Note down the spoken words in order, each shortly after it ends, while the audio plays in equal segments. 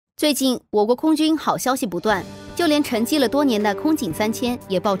最近，我国空军好消息不断，就连沉寂了多年的空警3000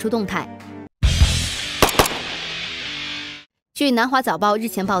也爆出动态。据南华早报日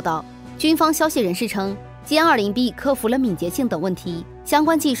前报道，军方消息人士称，殲-20B 克服了敏捷性等问题，相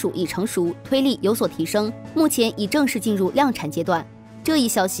关技术已成熟，推力有所提升，目前已正式进入量产阶段。这一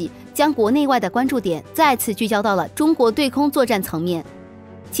消息将国内外的关注点再次聚焦到了中国对空作战层面。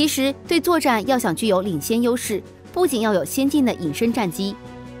其实，对作战要想具有领先优势，不仅要有先进的隐身战机。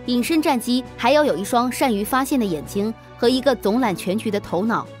隐身战机还要有一双善于发现的眼睛和一个总揽全局的头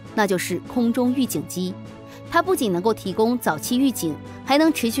脑，那就是空中预警机。它不仅能够提供早期预警，还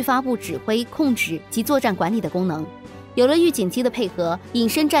能持续发布指挥、控制及作战管理的功能。有了预警机的配合，隐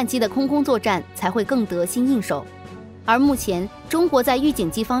身战机的空工作战才会更得心应手。而目前，中国在预警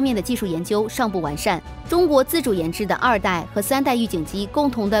机方面的技术研究尚不完善。中国自主研制的2代和3代预警机共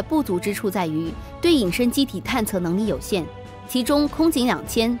同的不足之处在于对隐身机体探测能力有限。其中，空警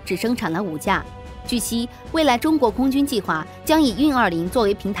2000只生产了5架。据悉，未来中国空军计划将以运20作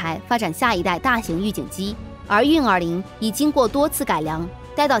为平台，发展下一代大型预警机。而运20已经过多次改良，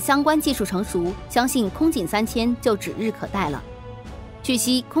待到相关技术成熟，相信空警3000就指日可待了。据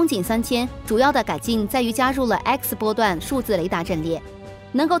悉，空警3000主要的改进在于加入了 X 波段数字雷达阵列，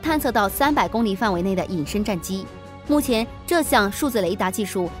能够探测到300公里范围内的隐身战机。目前，这项数字雷达技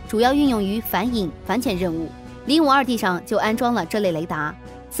术主要运用于反隐、反潜任务。052D 上就安装了这类雷达。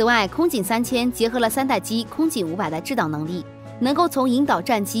此外，空警3000结合了3代机空警500的制导能力，能够从引导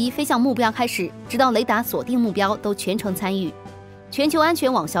战机飞向目标开始，直到雷达锁定目标都全程参与。全球安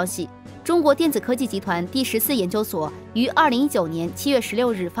全网消息，中国电子科技集团第14研究所于2019年7月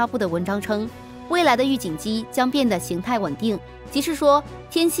16日发布的文章称，未来的预警机将变得形态稳定，即是说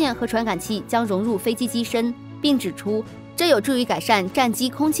天线和传感器将融入飞机机身，并指出这有助于改善战机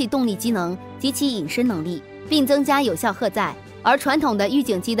空气动力机能及其隐身能力，并增加有效荷载。而传统的预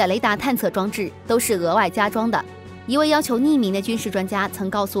警机的雷达探测装置都是额外加装的。一位要求匿名的军事专家曾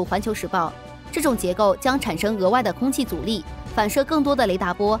告诉《环球时报》，这种结构将产生额外的空气阻力，反射更多的雷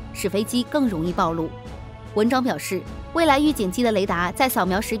达波，使飞机更容易暴露。文章表示，未来预警机的雷达在扫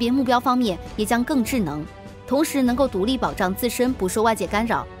描识别目标方面也将更智能，同时能够独立保障自身不受外界干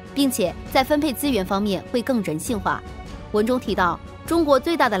扰，并且在分配资源方面会更人性化。文中提到，中国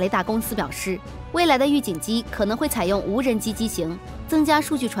最大的雷达公司表示，未来的预警机可能会采用无人机机型，增加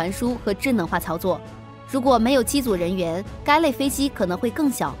数据传输和智能化操作。如果没有机组人员，该类飞机可能会更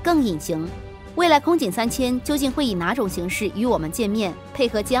小、更隐形。未来空警3000究竟会以哪种形式与我们见面？配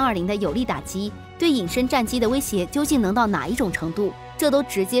合歼20的有力打击，对隐身战机的威胁究竟能到哪一种程度？这都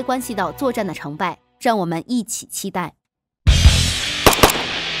直接关系到作战的成败，让我们一起期待。